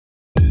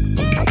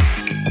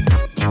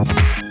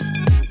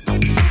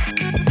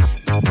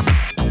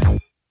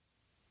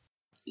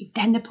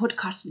denne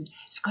podcasten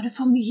skal du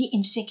få mye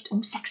innsikt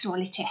om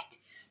seksualitet.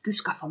 Du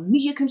skal få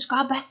mye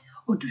kunnskaper,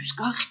 og du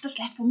skal rett og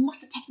slett få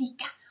masse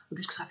teknikker. Og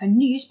du skal treffe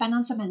nye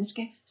spennende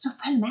mennesker, så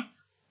følg med.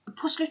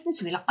 På slutten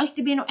så vil det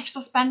alltid bli noe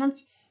ekstra spennende,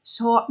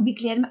 så vi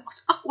gleder oss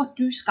akkurat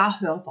du skal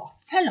høre på.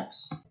 Følg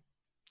oss!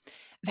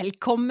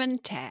 Velkommen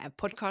til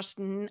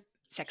podcasten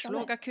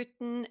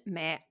Sexologakutten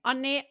med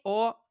Annie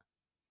og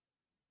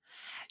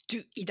du,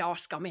 i dag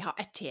skal vi ha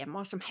et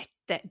tema som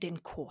heter Den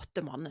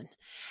kåte mannen.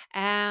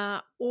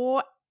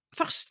 Og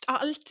først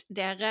av alt,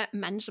 dere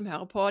menn som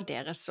hører på,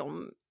 dere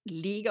som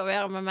liker å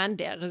være med menn,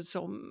 dere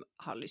som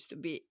har lyst til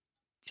å bli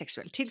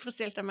seksuelt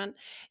tilfredsstilt av menn,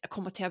 det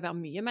kommer til å være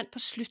mye, men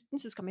på slutten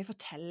så skal vi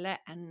fortelle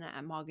en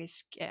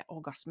magisk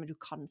orgasme du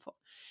kan få.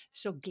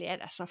 Så gled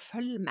deg, så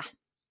følg med.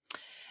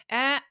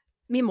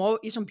 Vi må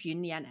liksom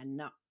begynne i en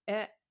ende.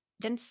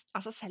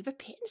 Selve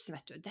penisen,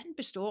 vet du, den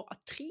består av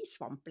 3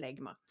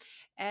 svamplegemer.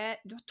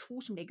 Du har 2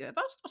 som ligger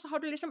øverst, og så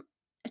har du liksom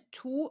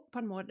 2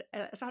 på en måte,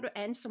 så har du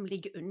en som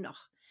ligger under.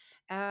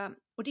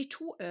 Og de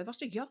 2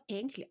 øverste gjør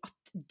egentlig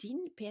at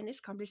din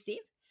penis kan bli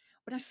stiv,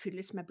 og den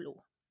fylles med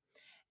blod.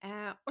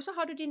 Og så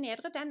har du de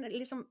nedre,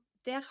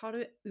 der har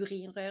du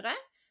urinrøre,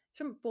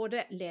 som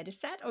både leder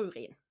sæd og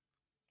urin.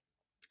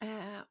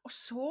 Og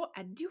så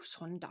er det jo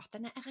sånn da, at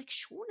denne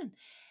ereksjonen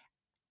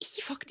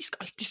ikke faktisk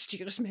alltid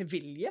styres med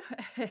vilje,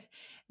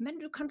 men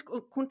du kan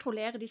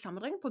kontrollere de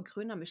sammenhengene på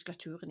grunn av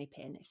muskulaturen i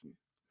penisen.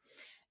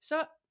 Så,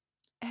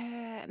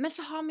 men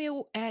så har vi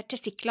jo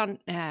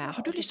testiklene.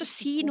 Har du lyst til å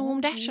si noe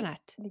om det,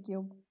 Jeanette? De ligger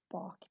jo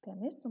bak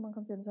penis, om man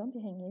kan si det sånn.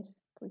 De henger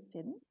på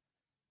utsiden.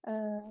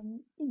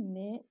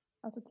 Inni,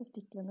 altså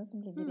testiklene som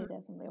ligger i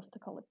det som vi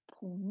ofte kaller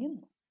pungen.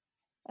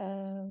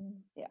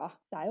 Ja,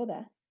 det er jo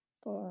det,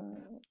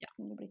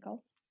 som det blir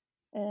kalt.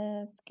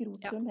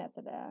 Skrotum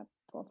heter det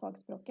på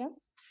fagspråket.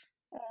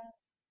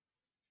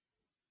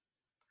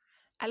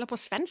 Eller på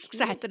svensk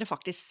så heter det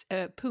faktisk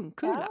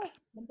pungkula. Ja,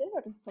 men det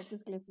hørtes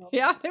faktisk litt sånn.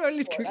 Ja, det var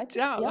litt kult.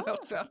 Jeg har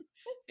hørt før.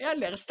 Jeg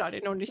lærer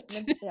stadig noe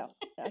nytt. Men,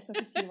 jeg skal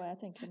ikke si hva jeg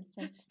tenker om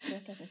svensk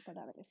språk. Jeg synes bare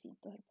det er veldig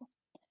fint å høre på.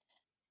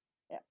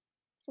 Ja,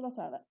 så da sa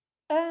jeg det.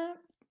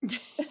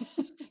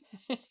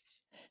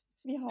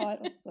 Vi har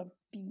også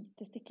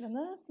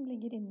bitestiklene som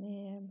ligger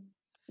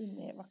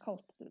inni, hva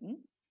kalte du den?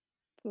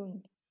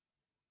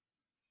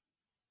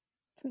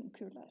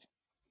 Pungkuler.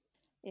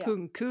 Ja.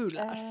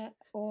 Pungkuler.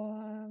 Og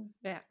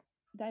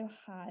det er jo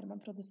her man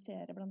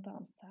produserer blant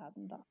annet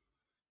sæden da,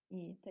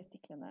 i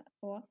testiklene.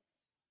 Og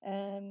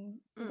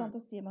så sant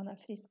å si man er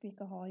frisk og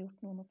ikke har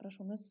gjort noen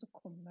operasjoner, så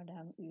kommer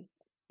den ut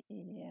i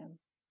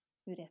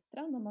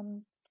uretra når man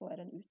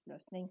får en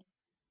utløsning.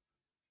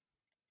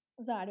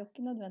 Og så er det jo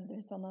ikke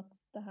nødvendigvis sånn at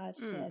det her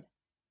skjer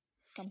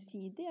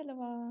samtidig, eller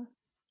hva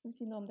skal vi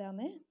si noe om det,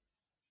 Annie?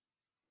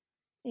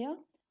 Ja,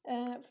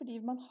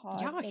 fordi man har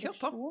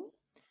ereksjon.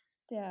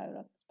 Det er jo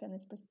at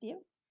penis blir stiv,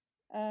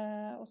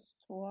 og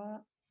så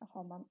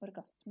har man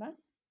orgasme,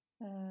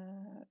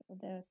 og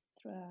det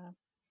tror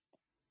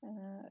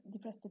jeg de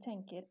fleste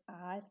tenker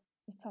er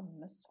det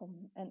samme som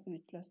en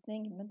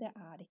utløsning, men det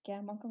er det ikke.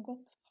 Man kan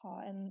godt ha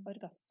en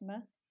orgasme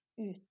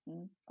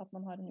uten at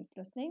man har en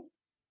utløsning,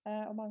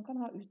 og man kan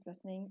ha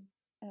utløsning,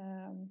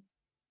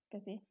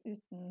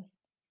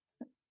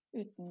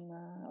 uten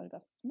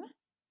orgasme.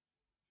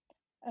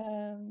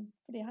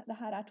 Fordi det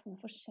her er 2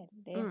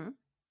 forskjellige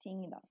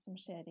ting da, som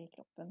skjer i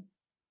kroppen.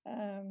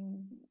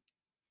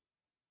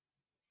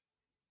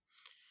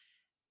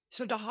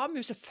 Så da har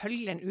vi jo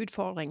selvfølgelig en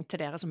utfordring til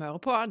dere som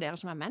hører på, dere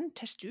som er menn.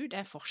 Test ut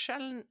det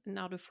forskjellen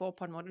når du får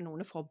på en måte,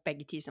 noen får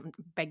begge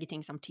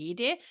ting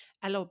samtidig,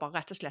 eller bare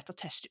rett og slett å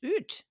teste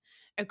ut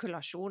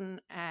eukulasjon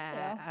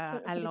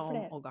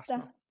eller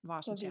orgasme.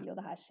 Så vil jo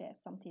det her skje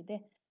samtidig.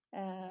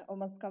 Og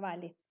man skal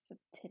være litt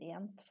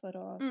trent for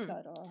å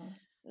klare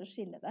å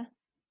skille det.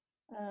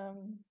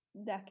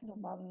 Det er ikke noe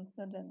man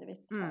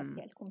nødvendigvis har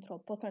helt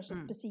kontroll på, kanskje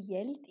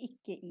spesielt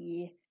ikke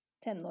i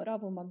tenåra,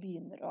 hvor man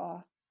begynner å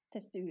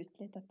teste ut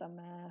litt dette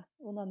med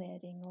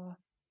onanering og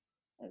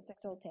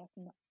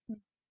seksualiteten.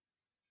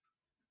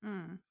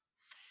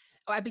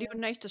 Og jeg blir jo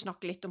nødt til å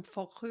snakke litt om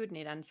forhuden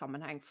i den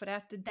sammenheng, for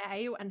det er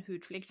jo en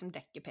hudflik som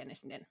dekker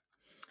penisen din.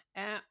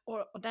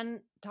 Og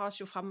den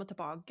tas jo frem og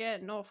tilbake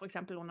når for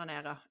eksempel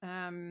onanerer.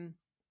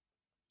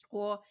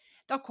 Og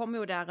da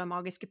kommer jo det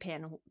magiske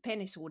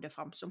penishodet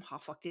frem, som har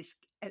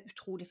faktisk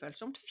utrolig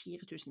følsomt,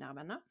 4000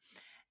 nervvenner.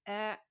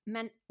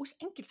 Men hos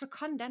enkelt så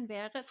kan den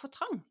være for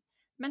trang.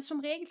 Men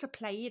som regel så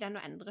pleier den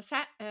å endre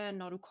seg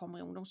når du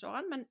kommer i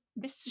ungdomsårene. Men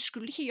hvis du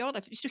skulle ikke gjøre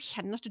det, hvis du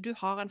kjenner at du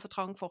har en for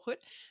trang forhud,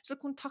 så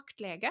kontakt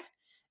lege.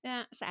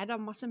 Så er det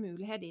masse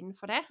mulighet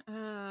innenfor det,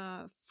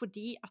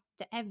 fordi at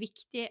det er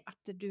viktig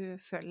at du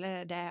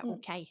føler det er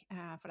ok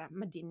for deg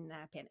med din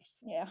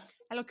penis. Ja.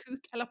 Eller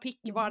kuk, eller pikk,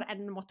 hva det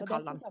enn måtte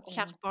kalle den.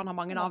 Kjært barn har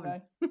mange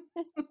navn.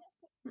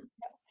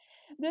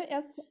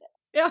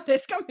 Ja, det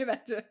skal vi,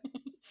 vet du.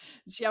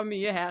 Det skjer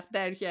mye her. Det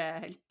er jo ikke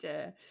helt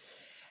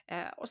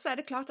Og så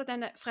det klart at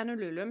denne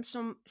frenulum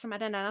som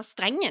den der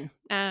strengen,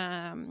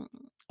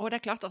 og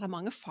det klart at det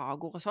mange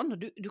fagord og sånn,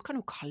 og du kan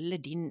jo kalle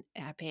din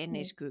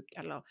penis, kuk,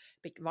 eller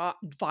pikk,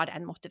 hva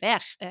den måtte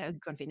være.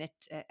 Du kan finne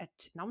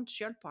et navn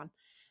selv på den.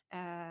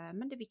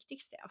 Men det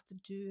viktigste at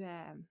du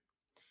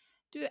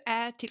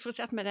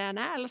tilfredsstilt med det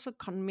eller så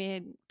kan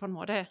vi på en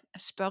måte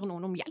spørre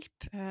noen om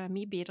hjelp.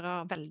 Vi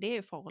bidrar veldig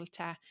i forhold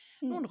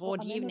til noen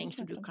rådgivning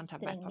som du kan ta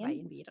med på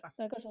veien videre.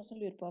 Så jeg kanskje også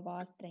lurer på hva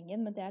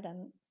strengen, men det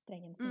den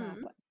strengen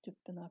som på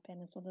tuppen av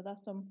penishodet da,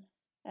 som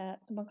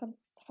man kan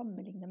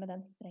sammenligne med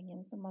den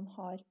strengen som man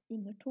har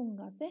under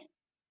tunga si,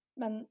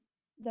 men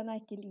den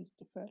ikke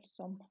like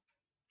følsom.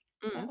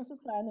 Og så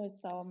sa jeg noe i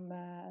sted om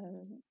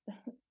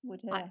hvor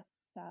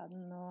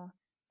sæden og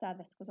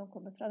sædvæske og sånn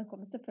kommer fra. Den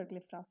kommer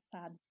selvfølgelig fra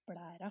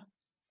sædblæra,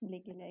 som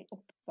ligger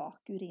opp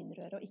bak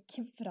urinrøret, og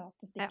ikke fra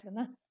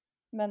testiklene.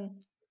 Men,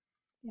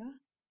 ja.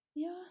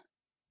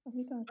 Altså,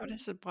 vi kan... Det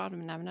så bra du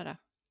nevner det.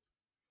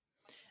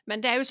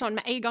 Men det jo sånn,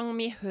 med en gang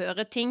vi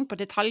hører ting på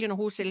detaljene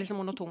hos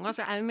liksom under tunga,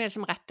 så vi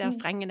liksom rett der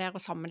strengen der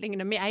og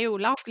sammenligner. Vi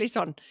jo lavt litt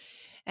sånn,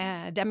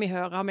 det vi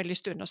hører har vi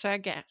lyst til å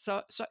undersøke.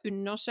 Så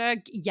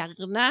undersøk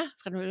gjerne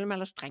frenulum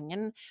eller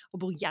strengen,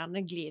 og bruk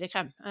gjerne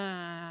glidekrem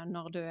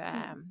når du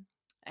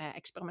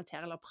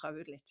eksperimentere eller prøve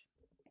ut litt.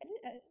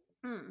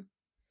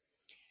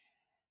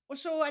 Og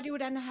så det jo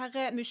denne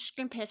her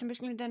muskelen,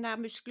 PC-muskelen, den der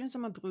muskelen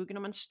som man bruker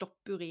når man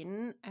stopper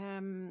urinen,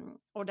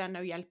 og den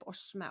jo hjelper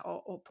oss med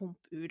å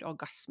pumpe ut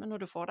orgasme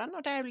når du får den,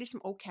 og det jo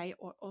liksom ok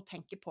å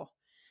tenke på.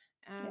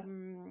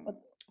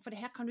 For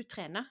det her kan du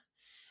trene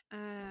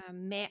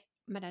med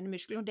denne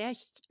muskelen, og det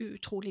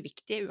utrolig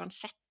viktig,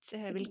 uansett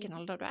hvilken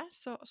alder du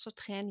så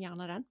tren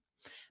gjerne den.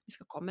 Vi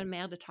skal komme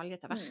mer detaljer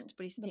etter hvert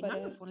på disse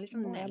tingene.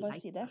 Må jeg bare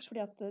si det,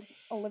 fordi at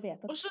alle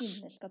vet at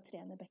kvinner skal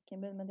trene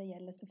bekkenbunn, men det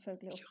gjelder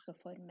selvfølgelig også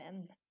for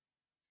menn.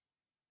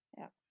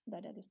 Ja, det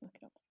det du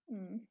snakker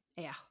om.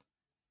 Ja.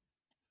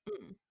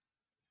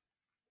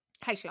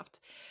 Helt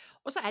klart.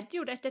 Og så det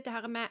jo dette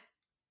her med,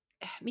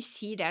 vi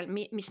sier det,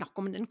 vi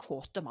snakker om den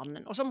kåte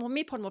mannen, og så må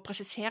vi på en måte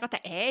presisere at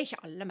det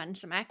ikke alle menn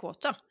som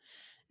kåte.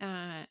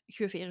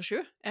 24/7.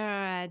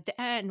 Det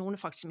noen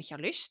faktisk som ikke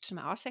har lyst, som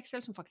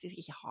aseksuelle, som faktisk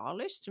ikke har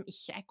lyst, som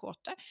ikke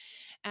kåte.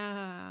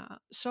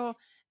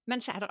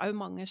 Men så det også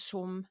mange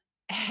som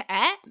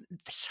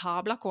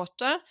sabla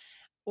kåte,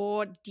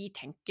 og de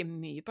tenker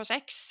mye på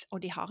sex,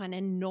 og de har en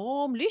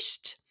enorm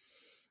lyst.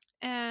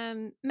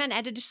 Men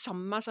det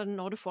samme altså,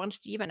 når du får en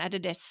stiv,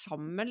 det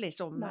samme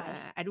liksom?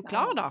 Nei, du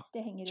klar da?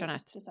 Det henger jo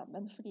ikke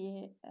sammen,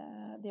 fordi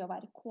det å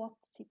være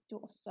kåt sitter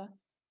jo også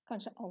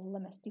kanskje aller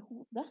mest i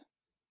hodet.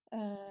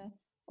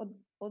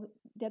 Og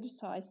det du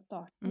sa i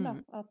starten da,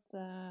 at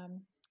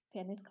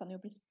penis kan jo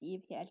bli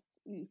stiv helt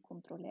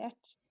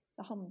ukontrollert.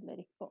 Det handler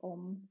ikke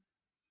om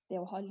det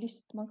å ha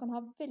lyst. Man kan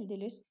ha veldig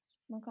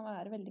lyst, man kan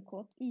være veldig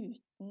kåt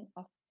uten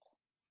at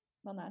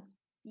man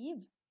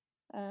stiv.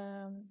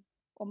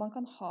 Og man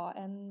kan ha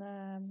en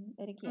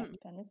erigert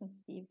penis, en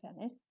stiv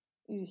penis,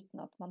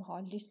 uten at man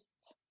har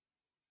lyst.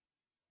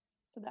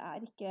 Så det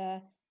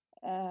ikke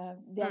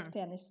det at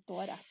penis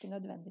står ikke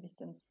nødvendigvis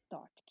en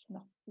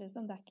startknapp,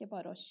 liksom. Det ikke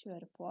bare å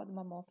kjøre på.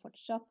 Man må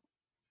fortsatt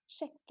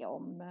sjekke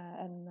om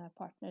en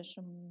partner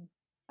som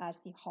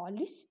stiv har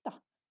lyst, da.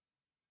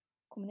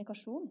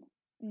 Kommunikasjon.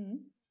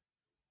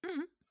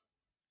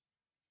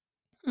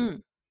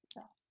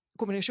 Ja.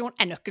 Kommunikasjon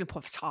nøkkelen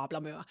på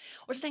sabla mye.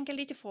 Og så tenker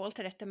jeg litt i forhold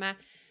til dette med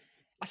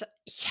altså,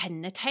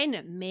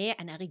 kjennetegnet med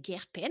en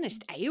erigert penis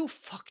jo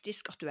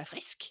faktisk at du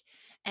frisk.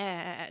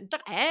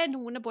 Der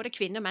noen både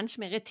kvinner og menn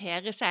som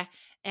irriterer seg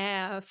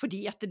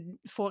fordi at du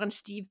får en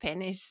stiv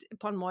penis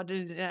på en måte,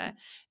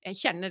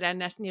 kjenner det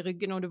nesten i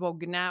ryggen når du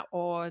vågner,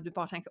 og du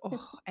bare tenker,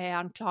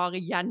 han klar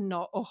igjen,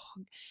 og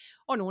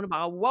noen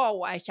bare,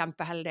 wow,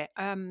 kjempeheldig.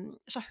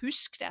 Så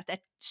husk det at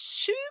det et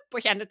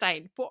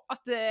superkjennetegn på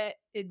at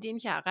din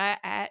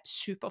kjære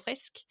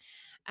superfrisk.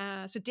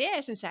 Så det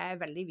synes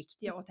jeg veldig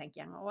viktig å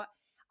tenke igjen, og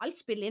alt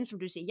spiller inn, som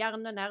du sier,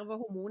 hjerne, nerver,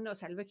 hormoner og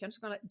selve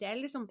kjønnsorganer. Det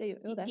liksom,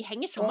 de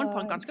henger sammen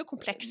på en ganske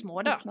kompleks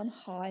måte. Hvis man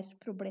har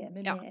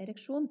problemer med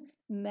ereksjon,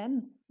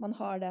 men man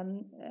har den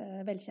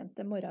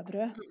velkjente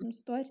morrabrød som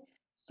står,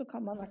 så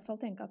kan man i hvert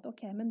fall tenke at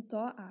ok, men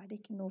da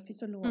det ikke noe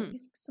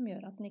fysiologisk som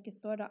gjør at den ikke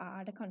står.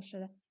 Da det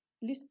kanskje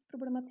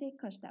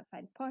lystproblematikk, kanskje det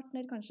feil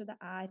partner, kanskje det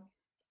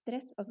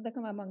stress. Altså det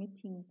kan være mange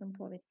ting som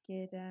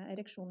påvirker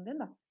ereksjonen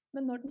din, da.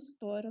 Men når den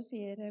står og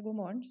sier god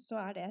morgen,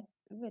 så det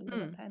et veldig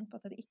godt tegn på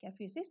at det ikke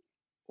fysisk,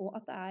 og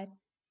at det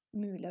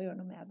mulig å gjøre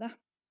noe med det.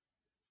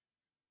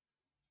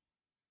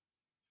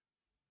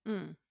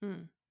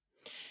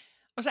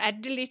 Og så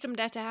det litt som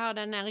dette her,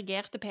 den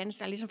erigerte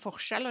penisen liksom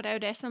forskjell, og det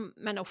jo det som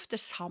man ofte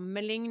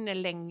sammenligner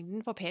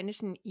lengden på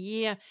penisen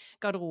i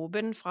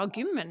garderoben fra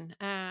gymmen.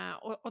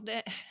 Og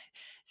det,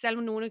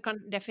 selv om noen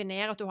kan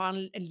definere at du har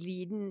en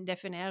liten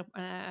definert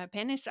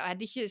penis, så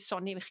det ikke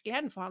sånn i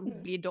virkeligheten, for han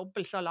blir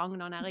dobbelt så lang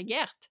når han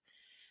erigert.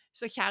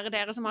 Så kjære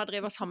dere som har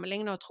drevet og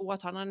sammenlignet og tror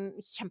at han er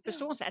en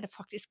kjempestor, så er det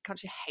faktisk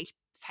kanskje helt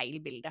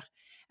feil bilde.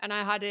 Når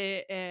jeg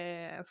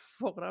hadde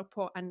foredrag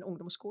på en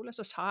ungdomsskole,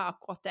 så sa jeg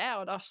akkurat det,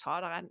 og da sa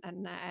det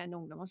en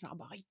ungdom og sa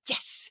bare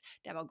yes,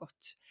 det var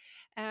godt.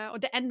 Og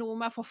det er noe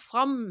med å få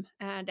fram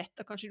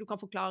dette. Kanskje du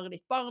kan forklare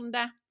ditt barn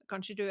det,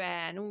 kanskje du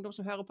er en ungdom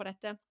som hører på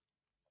dette.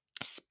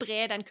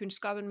 Spre den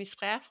kunnskapen vi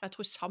sprer, for jeg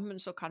tror sammen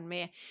så kan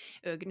vi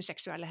øke den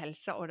seksuelle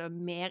helse, og det er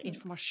mer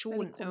informasjon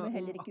Men vi kommer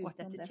heller om ikke akkurat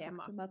utenom dette det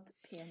temaet. faktum at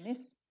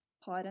penis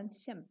har en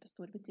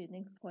kjempestor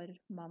betydning for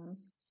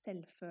mannens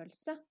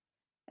selvfølelse.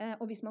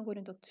 Og hvis man går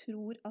rundt og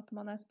tror at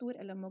man er stor,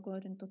 eller man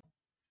går rundt og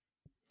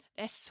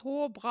Det er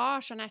så bra,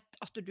 Jeanette,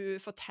 at du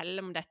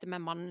forteller om dette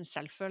med mannens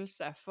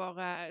selvfølelse,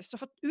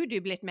 så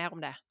utdyp litt mer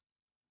om det.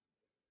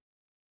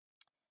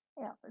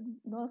 Ja,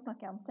 nå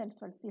snakker jeg om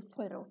selvfølelse i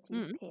forhold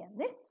til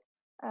penis.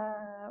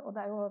 Og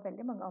det er jo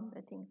veldig mange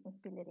andre ting som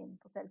spiller inn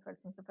på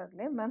selvfølelsen,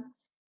 selvfølgelig.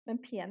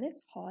 Men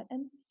penis har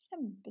en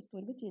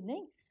kjempestor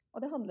betydning.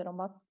 Og det handler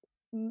om at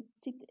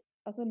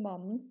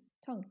mannens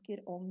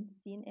tanker om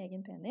sin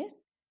egen penis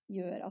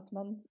gjør at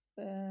man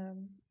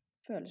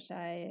føler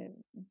seg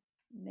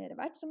mer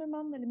verdt som en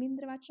mann, eller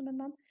mindre verdt som en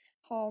mann.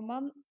 Har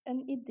man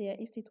en idé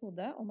i sitt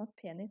hode om at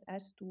penis er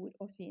stor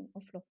og fin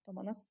og flott, og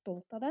man er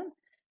stolt av den,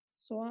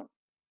 så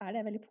er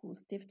det veldig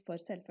positivt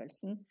for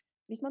selvfølelsen.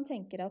 Hvis man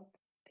tenker at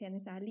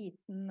penis er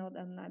liten, og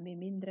den er mye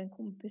mindre enn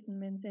kompisen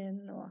min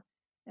sin, og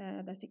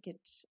det er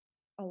sikkert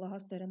alle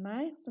har større enn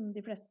meg, som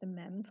de fleste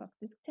menn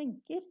faktisk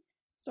tenker,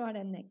 så er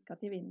det en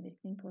negativ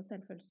innvirkning på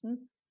selvfølelsen.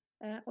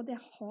 Og det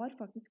har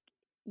faktisk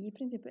i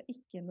prinsippet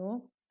ikke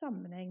noe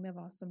sammenheng med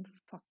hva som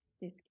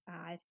faktisk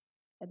er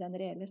den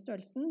reelle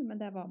størrelsen, men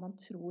det er hva man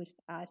tror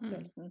er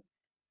størrelsen.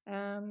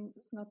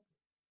 Sånn at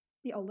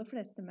de aller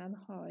fleste menn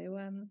har jo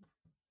en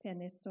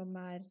penis som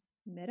er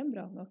mer enn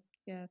bra nok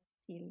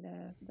til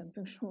den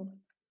funksjonen.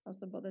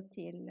 Altså både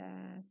til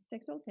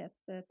seksualitet,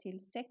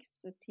 til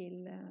sex,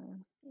 til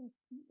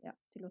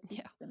å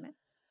tisse med.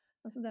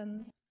 Altså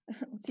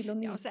til å nyte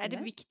med. Og så er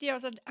det viktig,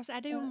 altså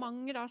er det jo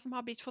mange da som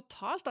har blitt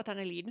fortalt at han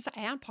er liten, så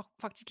er han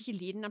faktisk ikke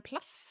liten en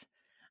plass.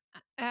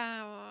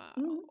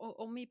 Og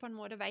om vi på en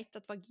måte vet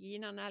at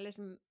vaginaen er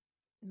liksom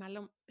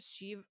mellom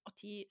 7 og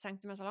 10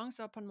 centimeter lang,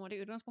 så på en måte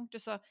i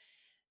utgangspunktet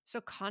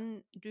så kan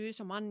du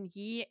som mann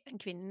gi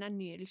en kvinne en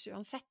nydelse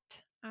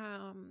uansett.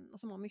 Og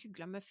så må vi ikke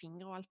glemme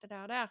fingre og alt det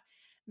der.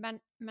 Men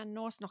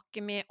nå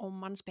snakker vi om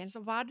manns penis,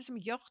 og hva er det som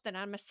gjør det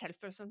der med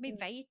selvfølelsen? Vi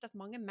vet at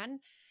mange menn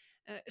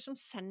som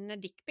sender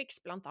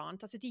dickpics blant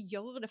annet, altså de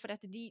gjør det fordi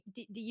at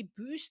de gir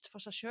boost for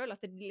seg selv,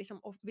 at de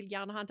liksom vil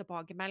gjerne ha en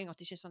tilbakemelding at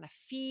de synes han er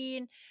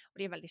fin, og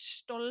de er veldig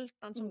stolt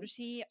av han, som du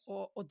sier,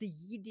 og det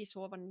gir de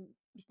så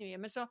vanvittig mye.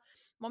 Men så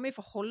må vi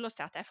forholde oss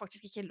til at det er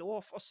faktisk ikke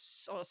lov å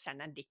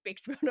sende en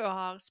dickpics før du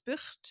har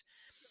spurt.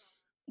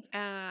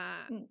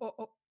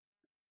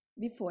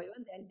 Vi får jo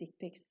en del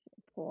dickpics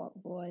på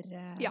vår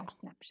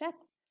Snapchat.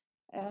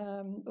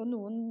 Og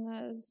noen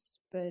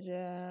spør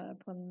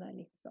på en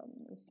litt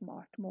sånn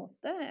smart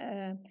måte.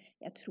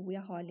 Jeg tror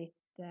jeg har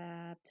litt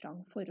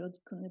trang forråd,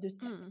 kunne du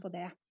sett på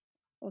det?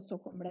 Og så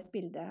kommer det et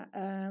bilde.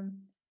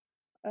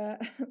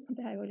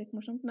 Det er jo litt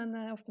morsomt, men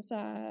ofte så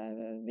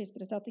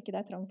viser det seg at ikke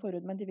det er trang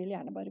forråd, men de vil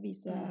gjerne bare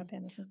vise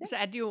penisen sin. Så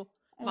er det jo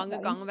mange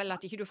ganger vel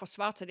at ikke du får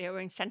svart, så det er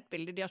jo en sendt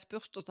bilde de har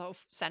spurt, og så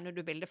sender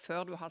du bildet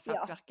før du har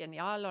sagt hverken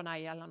ja eller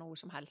nei eller noe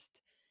som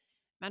helst.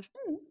 Men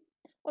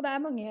og det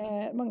er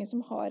mange som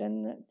har en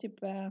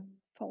type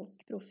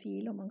falsk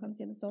profil, om man kan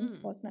si det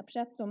sånn, på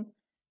Snapchat, som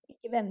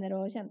ikke venner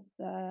og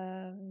kjente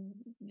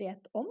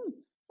vet om.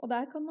 Og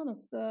der kan man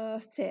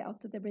også se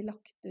at det blir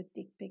lagt ut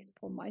dickpics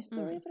på My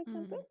Story, for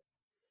eksempel.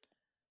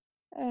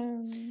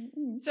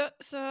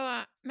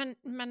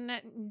 Men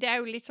det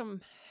er jo litt som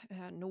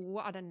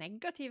noe av det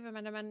negative,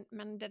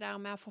 men det der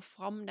med å få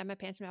fram det med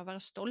penis, med å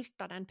være stolt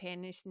av den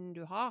penisen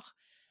du har,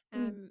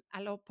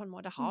 eller på en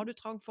måte har du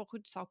trang for å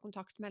ta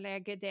kontakt med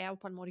lege, det er å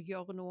på en måte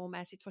gjøre noe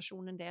med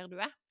situasjonen der du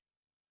er.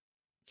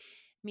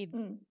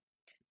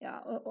 Ja,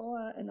 og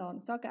en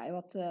annen sak er jo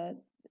at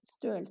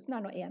størrelsen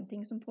er nå en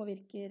ting som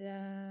påvirker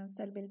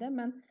selvbildet,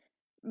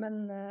 men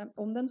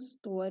om den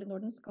står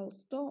når den skal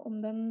stå,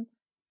 om den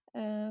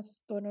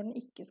står når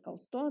den ikke skal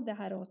stå, det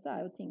her også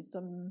er jo ting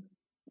som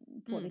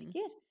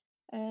påvirker.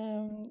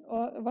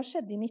 Og hva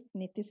skjedde i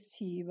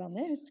 1997,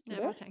 Annie, husker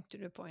du? Hva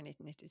tenkte du på i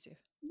 1997?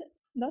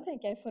 Da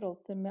tenker jeg i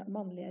forhold til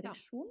mannlig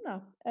ereksjon,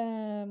 da.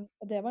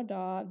 Og det var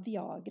da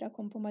Viagra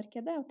kom på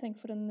markedet, og tenk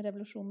for en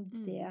revolusjon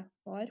det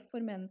var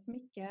for menn som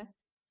ikke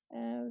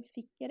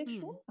fikk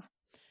ereksjon, da.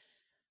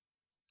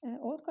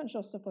 Og kanskje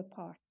også for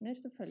partner,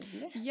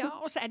 selvfølgelig. Ja,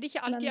 og så er det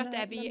ikke alltid at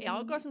det er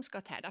Viagra som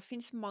skal til. Det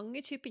finnes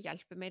mange typer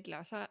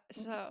hjelpemidler, så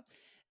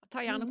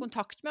ta gjerne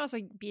kontakt med oss,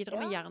 og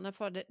bidra med gjerne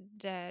for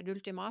det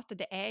ultimate.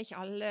 Det er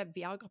ikke alle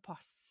Viagra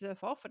passer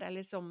for det er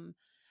liksom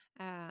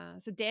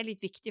så det er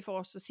litt viktig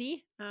for oss å si,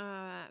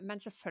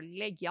 men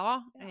selvfølgelig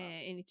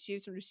i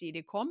 97 som du sier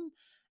det kom,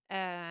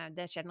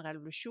 det skjedde en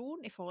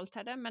revolusjon i forhold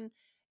til det, men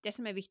det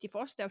som er viktig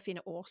for oss det er å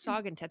finne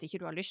årsaken til at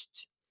ikke du har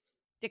lyst.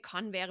 Det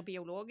kan være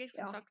biologisk,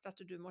 som Ja. sagt, at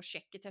du må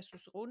sjekke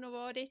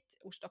testosteronnivået ditt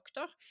hos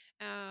doktor,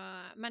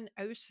 men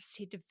også så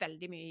sitter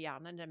veldig mye i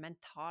hjernen det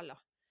mentale.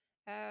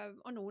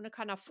 Og noen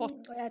kan ha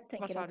fått... Og jeg Hva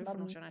tenker sa at du for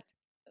noe, Jeanette?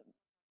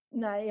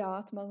 Nei, ja,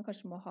 at man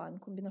kanskje må ha en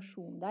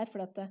kombinasjon der,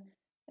 for at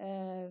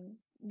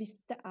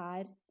hvis det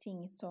er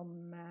ting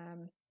som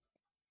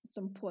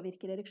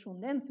påvirker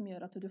ereksjonen din, som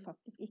gjør at du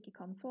faktisk ikke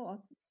kan få,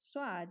 så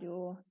er det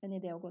jo en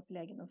idé å gå til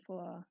legen og få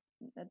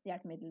et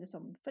hjelpemiddel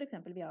som for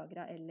eksempel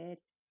Viagra, eller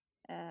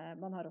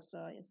man har også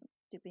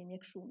type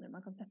injeksjoner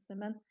man kan sette,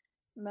 men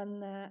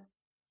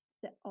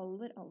det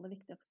aller, aller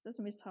viktigste,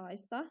 som vi sa i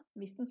stad,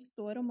 hvis den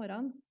står om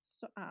morgenen,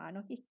 så er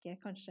nok ikke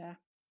kanskje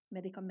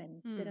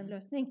medikamenter en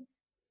løsning.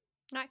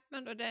 Nei,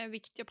 men det er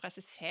viktig å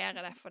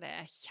presisere det for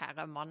det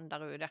kjære mann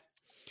der ute.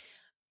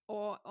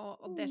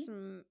 Og det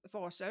som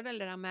for oss er det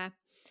der med,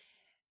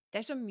 det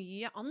er så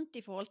mye annet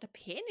i forhold til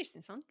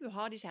penisen, sant? Du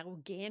har disse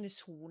erogene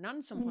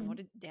zonene som på en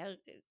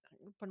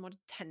måte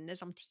tenner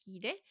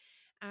samtidig.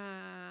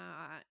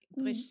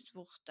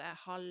 Brystvorte,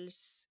 hals,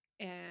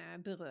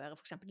 berører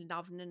for eksempel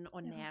navnen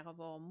og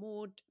nedover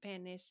mot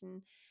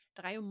penisen.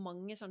 Det er jo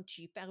mange sånne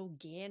type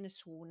erogene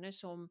zoner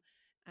som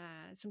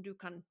du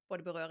kan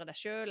både berøre deg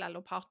selv,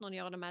 eller partneren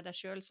gjør det med deg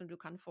selv, som du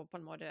kan få på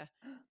en måte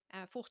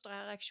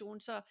fortere ereksjon.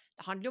 Så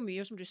det handler jo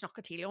mye, som du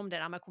snakket tidligere om, det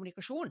der med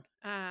kommunikasjon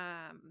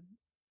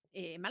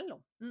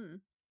imellom.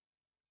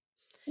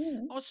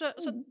 Og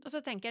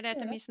så tenker jeg det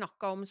at vi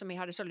snakket om, som vi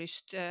hadde så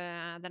lyst,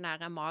 den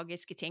der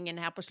magiske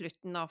tingen her på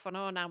slutten, for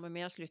nå nærmer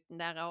vi oss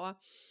slutten der,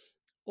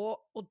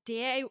 og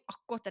det er jo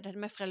akkurat det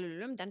med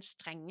frenulum, den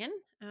strengen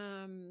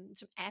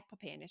som er på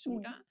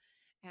penishodet.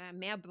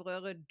 Med å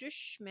berøre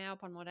dusj, med å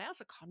på en måte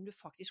så kan du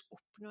faktisk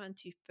oppnå en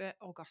type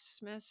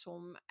orgasme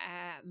som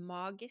er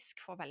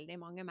magisk for veldig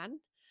mange menn.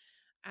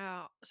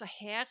 Så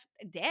her,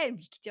 det er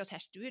viktig å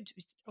teste ut.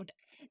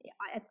 Ja,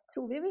 jeg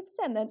tror vi vil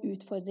sende en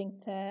utfordring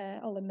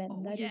til alle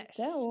menn der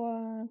ute,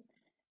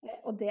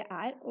 og det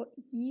er å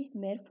gi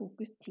mer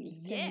fokus til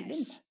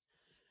frenulum.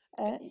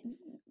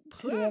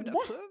 Prøv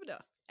det.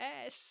 Det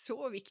er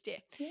så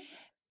viktig.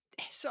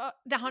 Så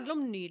det handler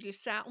om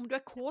nydelse, om du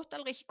er kåt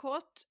eller ikke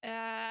kåt.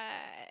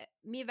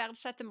 Vi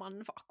verdsetter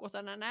mannen for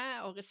akkurat den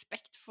og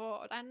respekt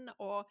for den,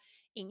 og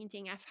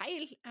ingenting er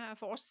feil.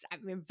 For oss er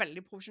vi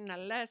veldig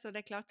profesjonelle, så det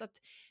er klart at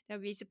det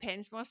å vise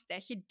penis for oss, det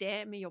er ikke det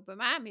vi jobber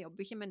med. Vi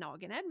jobber ikke med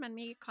nagenhet, men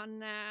vi kan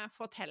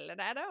fortelle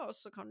deg det, og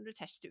så kan du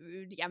teste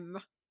ut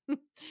hjemme.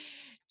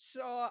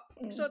 Så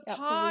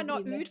ta nå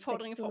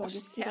utfordringen for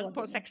oss her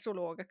på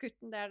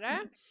Sexologakutten, dere.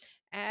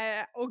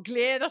 Og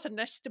gleder til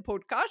neste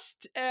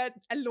podcast.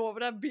 Jeg lover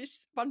deg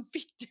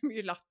vanvittig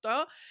mye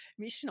latter.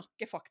 Vi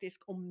snakker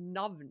faktisk om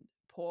navn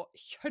på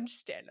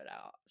kjønnsdeler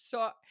der.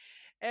 Så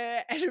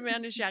er du mer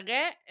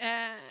nysgjerrig,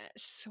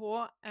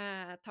 så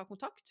ta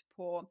kontakt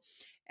på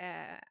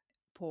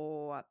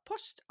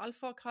post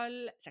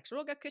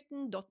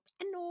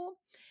 @sexologakutten.no,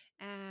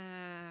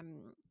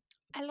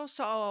 eller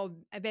så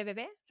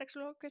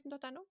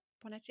www.sexologakutten.no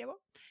på nettsida vår.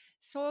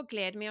 Så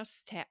gleder vi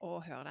oss til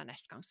å høre deg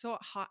neste gang. Så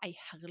ha ei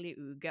herlig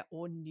uke,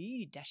 og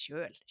nyt deg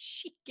selv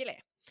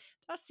skikkelig.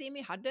 Da sier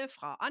vi ha det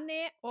fra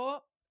Annie og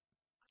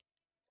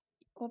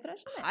fra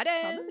Jeanette. Ha det!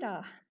 Ha det bra.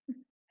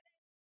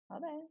 Ha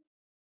det.